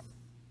reason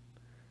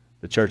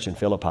the church in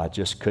Philippi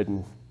just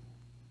couldn't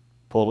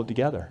pull it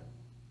together.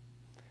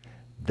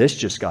 This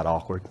just got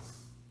awkward.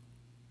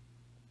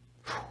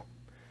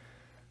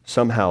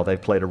 Somehow they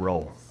played a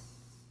role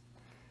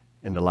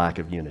in the lack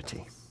of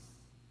unity.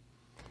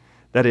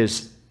 That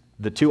is,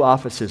 the two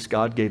offices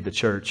God gave the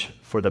church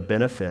for the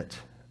benefit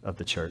of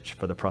the church,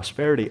 for the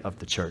prosperity of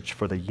the church,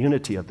 for the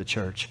unity of the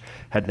church,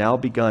 had now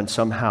begun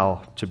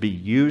somehow to be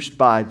used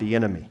by the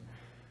enemy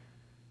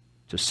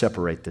to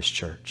separate this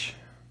church.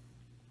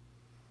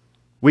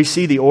 We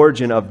see the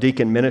origin of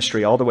deacon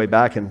ministry all the way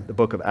back in the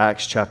book of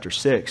Acts chapter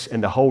 6.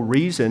 And the whole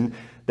reason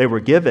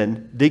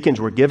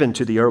deacons were given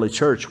to the early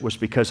church was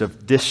because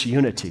of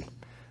disunity.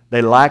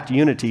 They lacked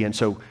unity, and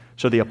so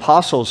the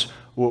apostles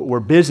were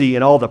busy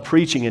in all the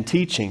preaching and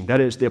teaching. That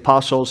is, the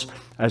apostles,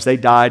 as they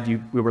died,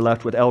 we were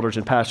left with elders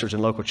and pastors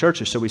in local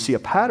churches. So we see a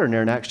pattern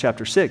there in Acts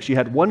chapter 6. You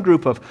had one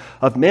group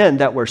of men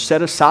that were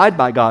set aside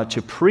by God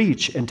to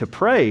preach and to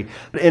pray.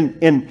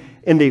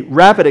 In the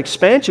rapid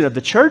expansion of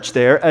the church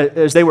there,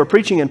 as they were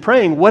preaching and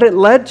praying, what it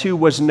led to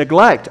was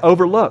neglect,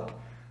 overlook.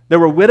 There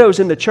were widows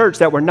in the church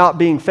that were not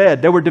being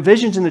fed. There were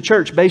divisions in the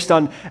church based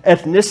on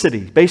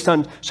ethnicity, based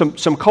on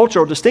some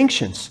cultural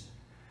distinctions.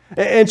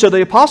 And so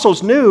the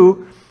apostles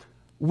knew,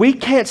 we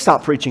can't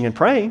stop preaching and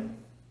praying.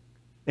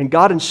 And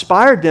God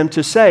inspired them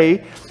to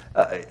say,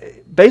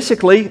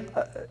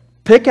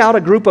 pick out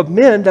a group of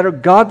men that are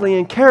godly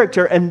in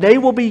character, and they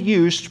will be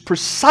used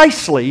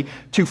precisely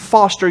to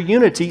foster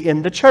unity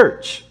in the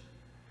church.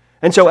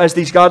 And so as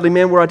these godly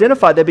men were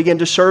identified, they began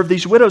to serve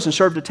these widows and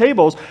serve the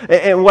tables.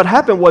 And what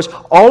happened was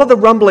all of the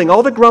rumbling,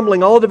 all the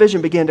grumbling, all the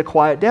division began to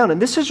quiet down.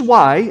 And this is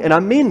why, and I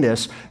mean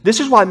this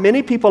is why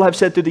many people have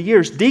said through the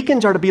years,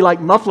 deacons are to be like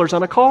mufflers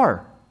on a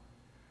car.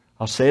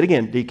 I'll say it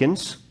again,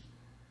 deacons,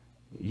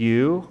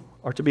 you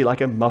are to be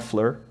like a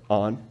muffler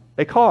on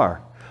a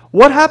car.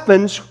 What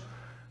happens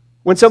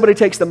when somebody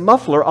takes the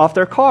muffler off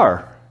their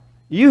car?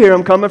 You hear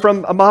them coming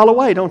from a mile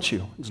away, don't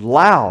you? It's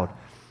loud.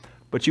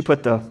 But you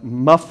put the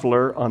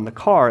muffler on the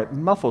car, it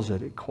muffles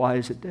it, it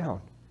quiets it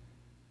down.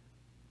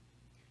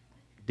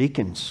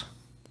 Deacons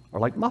are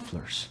like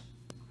mufflers.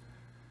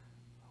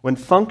 When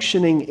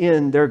functioning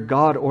in their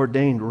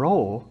God-ordained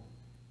role,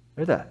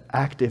 they're the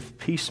active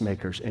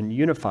peacemakers and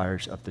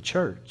unifiers of the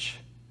church.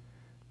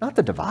 Not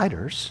the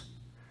dividers.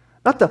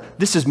 Not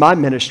this is my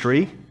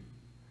ministry.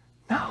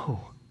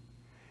 No.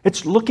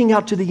 It's looking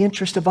out to the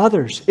interest of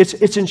others.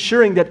 It's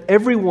ensuring that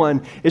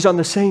everyone is on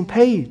the same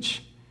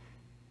page.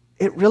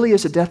 It really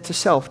is a death to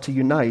self to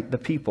unite the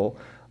people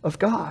of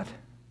God.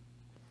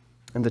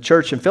 And the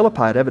church in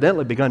Philippi had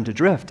evidently begun to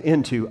drift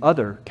into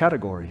other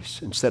categories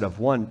instead of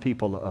one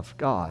people of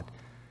God.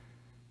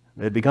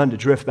 They had begun to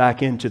drift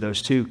back into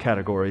those two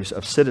categories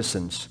of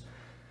citizens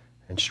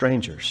and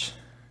strangers.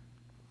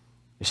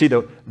 You see,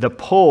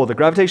 the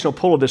gravitational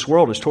pull of this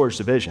world is towards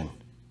division.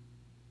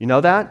 You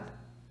know that?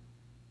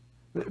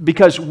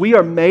 Because we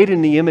are made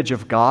in the image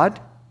of God.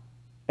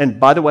 And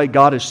by the way,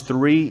 God is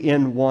three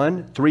in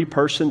one, three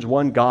persons,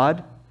 one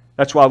God.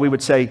 That's why we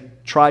would say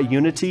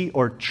triunity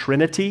or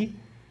Trinity.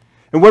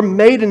 And we're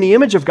made in the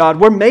image of God.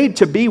 We're made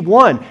to be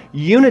one,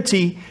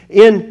 unity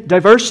in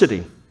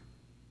diversity.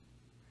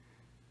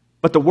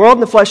 But the world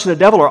and the flesh and the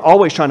devil are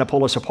always trying to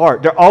pull us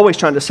apart. They're always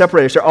trying to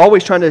separate us. They're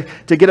always trying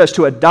to get us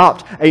to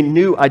adopt a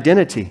new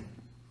identity.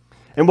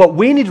 And what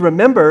we need to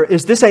remember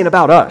is this ain't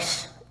about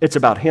us. It's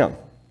about Him.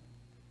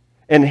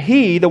 And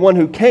He, the one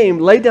who came,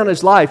 laid down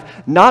His life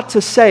not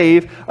to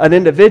save an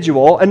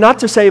individual and not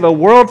to save a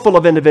world full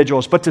of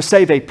individuals, but to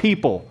save a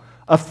people,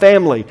 a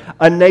family,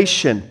 a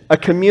nation, a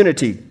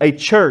community, a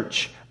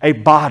church, a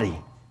body.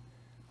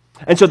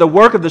 And so the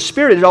work of the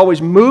Spirit is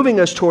always moving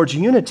us towards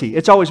unity.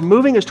 It's always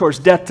moving us towards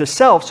death to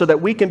self so that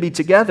we can be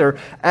together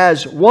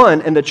as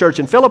one. And the church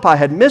in Philippi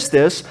had missed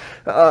this,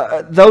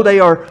 though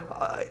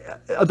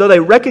they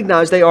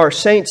recognize they are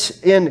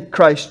saints in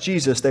Christ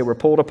Jesus, they were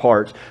pulled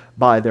apart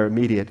by their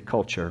immediate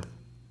culture.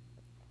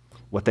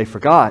 What they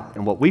forgot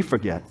and what we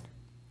forget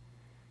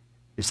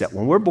is that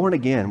when we're born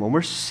again, when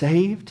we're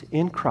saved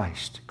in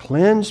Christ,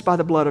 cleansed by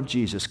the blood of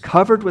Jesus,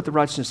 covered with the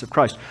righteousness of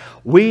Christ,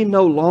 we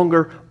no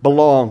longer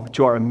belong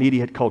to our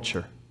immediate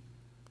culture.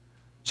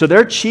 So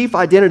their chief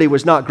identity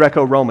was not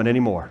Greco-Roman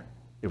anymore.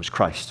 It was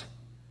Christ.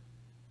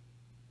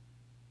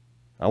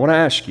 I want to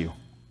ask you,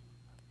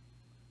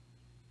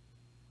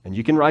 and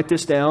you can write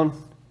this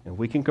down and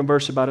we can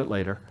converse about it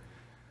later.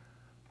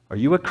 Are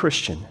you a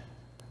Christian,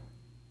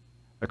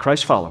 a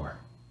Christ follower,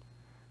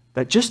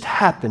 that just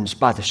happens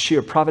by the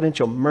sheer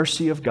providential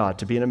mercy of God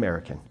to be an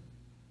American?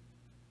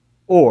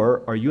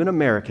 Or are you an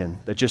American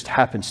that just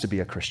happens to be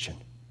a Christian?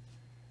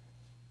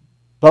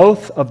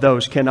 Both of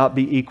those cannot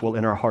be equal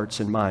in our hearts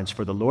and minds.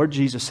 For the Lord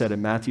Jesus said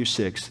in Matthew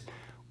 6,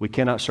 we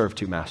cannot serve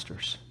two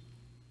masters.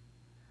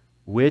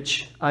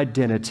 Which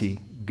identity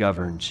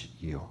governs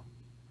you?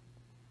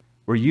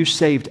 Were you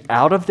saved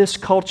out of this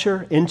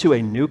culture into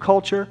a new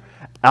culture?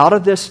 Out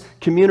of this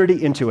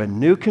community into a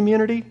new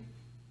community?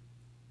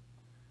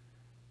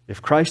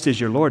 If Christ is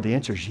your Lord, the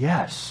answer is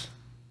yes.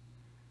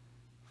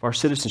 For our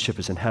citizenship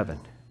is in heaven.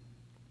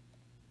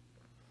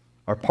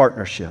 Our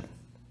partnership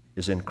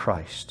is in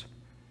Christ.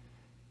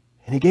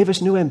 And He gave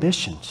us new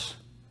ambitions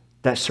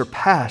that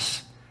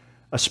surpass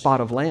a spot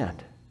of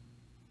land,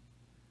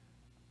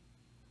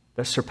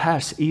 that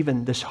surpass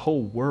even this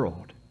whole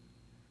world.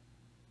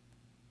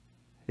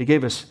 He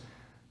gave us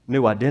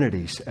new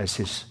identities as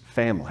His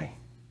family.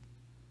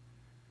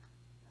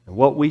 And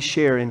what we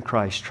share in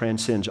Christ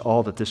transcends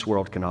all that this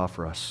world can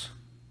offer us.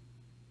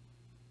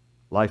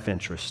 Life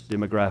interests,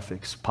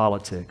 demographics,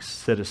 politics,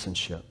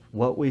 citizenship.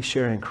 What we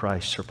share in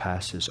Christ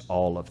surpasses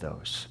all of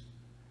those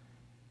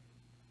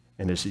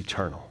and is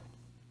eternal.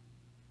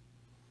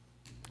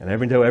 And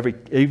even though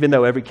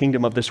every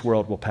kingdom of this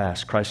world will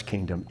pass, Christ's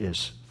kingdom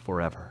is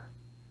forever.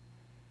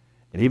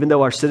 And even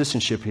though our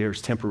citizenship here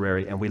is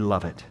temporary and we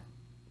love it,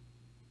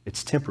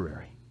 it's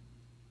temporary.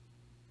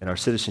 And our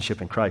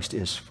citizenship in Christ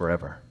is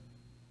forever.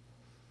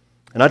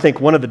 And I think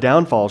one of the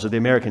downfalls of the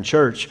American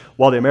church,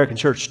 while the American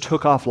church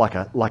took off like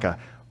a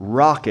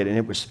rocket, and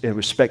it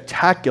was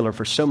spectacular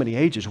for so many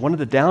ages, one of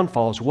the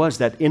downfalls was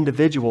that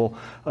individual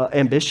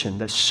ambition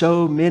that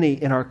so many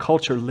in our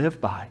culture live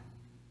by.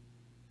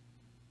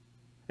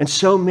 And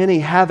so many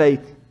have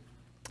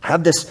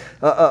this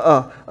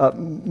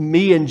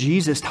me and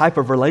Jesus type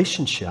of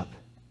relationship.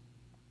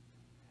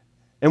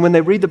 And when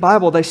they read the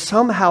Bible, they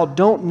somehow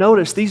don't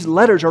notice these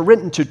letters are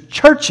written to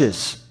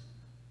churches.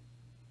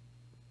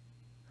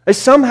 They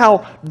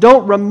somehow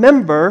don't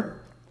remember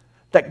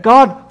that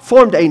God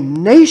formed a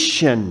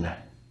nation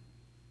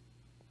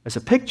as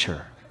a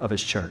picture of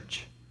His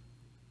church.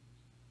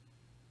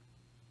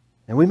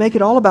 And we make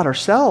it all about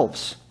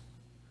ourselves.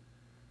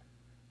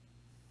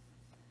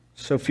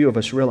 So few of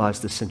us realize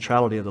the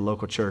centrality of the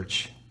local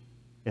church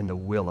in the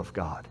will of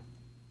God.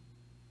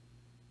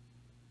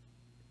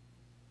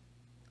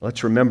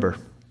 Let's remember,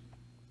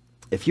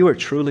 if you are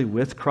truly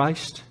with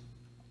Christ,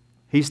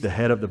 He's the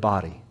head of the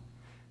body,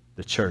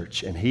 the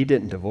church, and He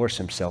didn't divorce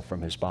Himself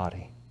from His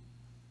body.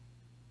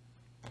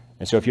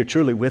 And so if you're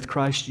truly with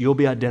Christ, you'll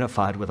be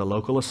identified with a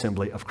local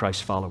assembly of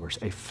Christ's followers,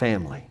 a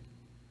family.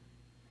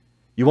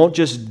 You won't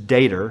just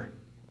date her,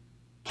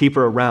 keep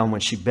her around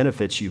when she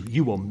benefits you.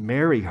 You will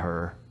marry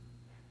her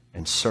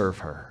and serve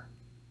her.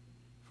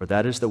 For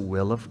that is the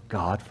will of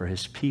God for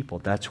His people.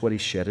 That's what He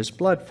shed His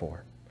blood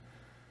for.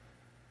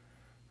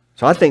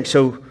 So I think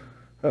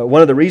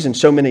one of the reasons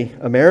so many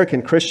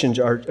American Christians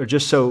are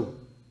just so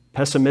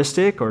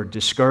pessimistic or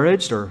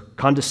discouraged or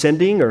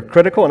condescending or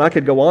critical, and I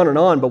could go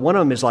on, but one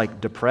of them is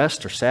like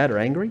depressed or sad or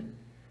angry.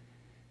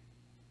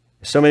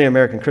 So many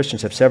American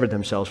Christians have severed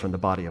themselves from the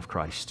body of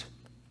Christ.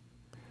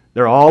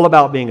 They're all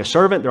about being a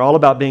servant. They're all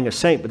about being a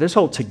saint. But this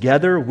whole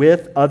together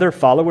with other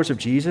followers of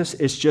Jesus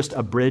is just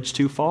a bridge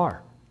too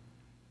far.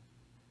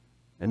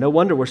 And no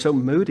wonder we're so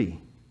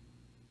moody.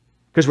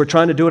 Because we're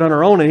trying to do it on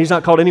our own. And He's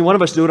not called any one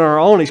of us to do it on our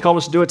own. He's called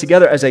us to do it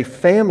together as a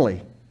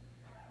family.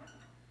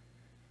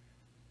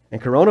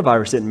 And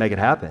coronavirus didn't make it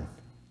happen.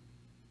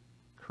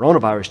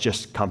 Coronavirus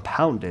just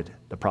compounded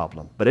the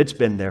problem. But it's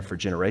been there for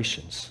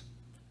generations.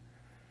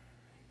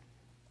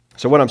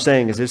 So what I'm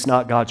saying is it's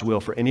not God's will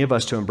for any of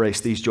us to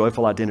embrace these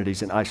joyful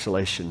identities in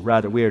isolation.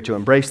 Rather, we are to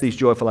embrace these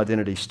joyful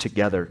identities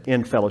together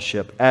in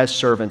fellowship as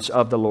servants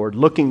of the Lord,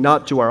 looking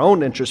not to our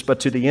own interests, but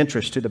to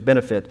the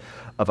benefit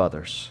of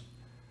others.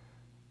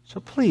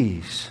 So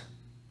please,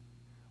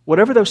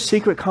 whatever those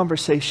secret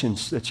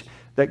conversations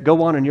that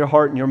go on in your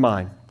heart and your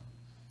mind,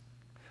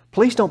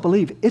 please don't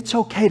believe it's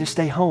okay to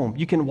stay home.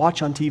 You can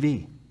watch on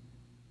TV.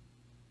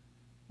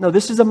 No,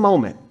 this is a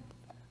moment.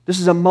 This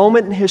is a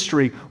moment in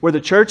history where the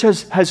church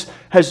has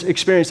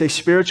experienced a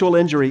spiritual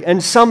injury,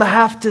 and some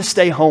have to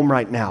stay home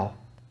right now.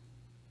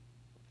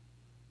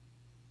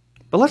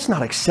 But let's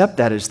not accept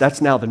that as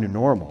that's now the new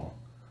normal.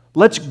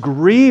 Let's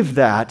grieve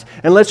that,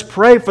 and let's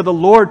pray for the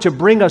Lord to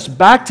bring us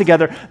back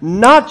together,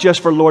 not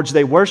just for Lord's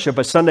Day worship,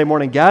 a Sunday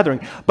morning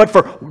gathering, but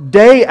for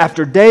day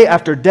after day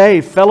after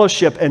day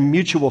fellowship and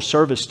mutual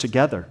service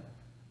together.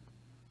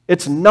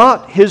 It's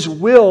not His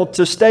will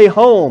to stay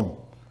home.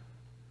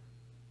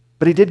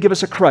 But He did give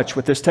us a crutch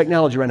with this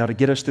technology right now to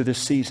get us through this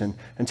season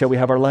until we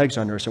have our legs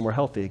under us and we're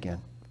healthy again.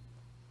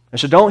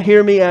 And so don't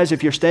hear me as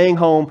if you're staying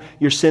home,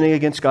 you're sinning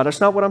against God. That's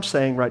not what I'm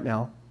saying right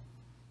now.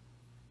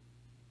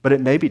 But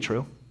it may be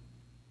true.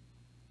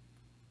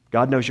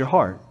 God knows your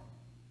heart.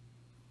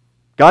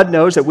 God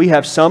knows that we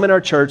have some in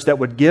our church that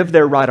would give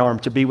their right arm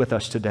to be with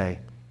us today.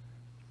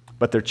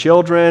 But their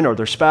children or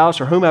their spouse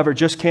or whomever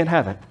just can't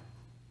have it.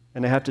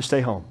 And they have to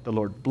stay home. The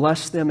Lord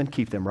bless them and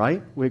keep them,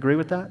 right? We agree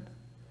with that?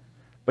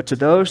 But to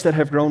those that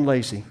have grown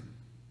lazy,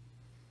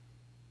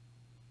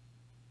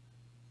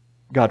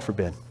 God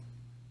forbid.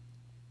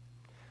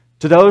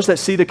 To those that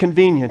see the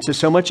convenience, it's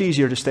so much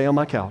easier to stay on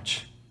my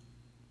couch.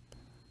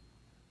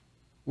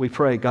 We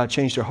pray God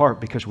change their heart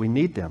because we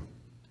need them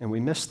and we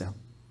miss them.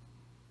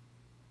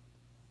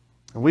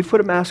 And we've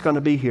put a mask on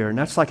to be here, and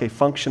that's like a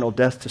functional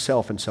death to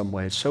self in some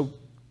way. It's so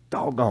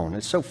doggone,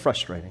 it's so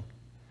frustrating.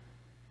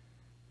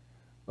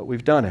 But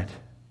we've done it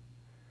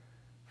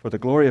for the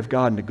glory of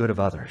God and the good of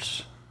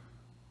others.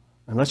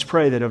 And let's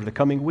pray that over the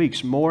coming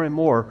weeks, more and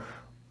more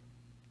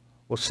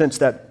we'll sense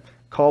that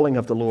calling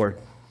of the Lord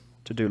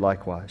to to do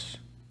likewise.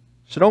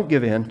 So don't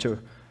give in to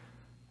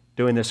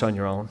doing this on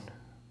your own,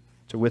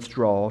 to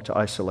withdrawal, to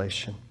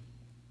isolation.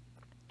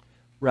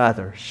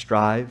 Rather,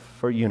 strive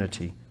for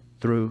unity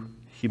through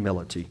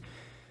humility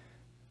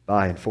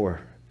by and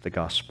for the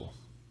gospel.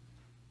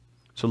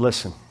 So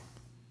listen,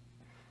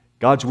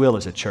 God's will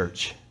is a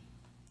church.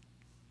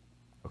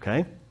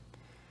 Okay?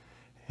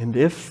 And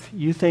if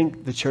you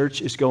think the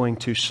church is going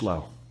too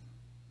slow,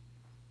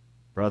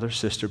 brother,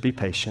 sister, be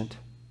patient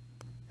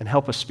and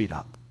help us speed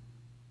up.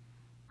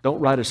 Don't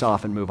write us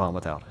off and move on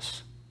without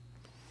us.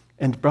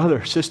 And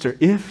brother, sister,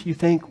 if you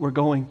think we're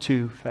going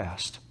too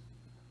fast,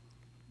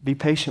 be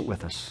patient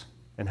with us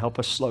and help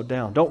us slow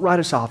down. Don't write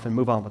us off and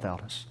move on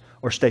without us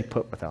or stay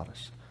put without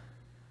us.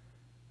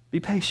 Be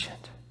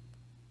patient.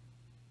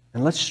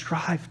 And let's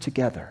strive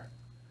together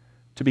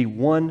to be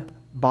one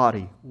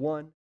body,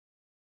 one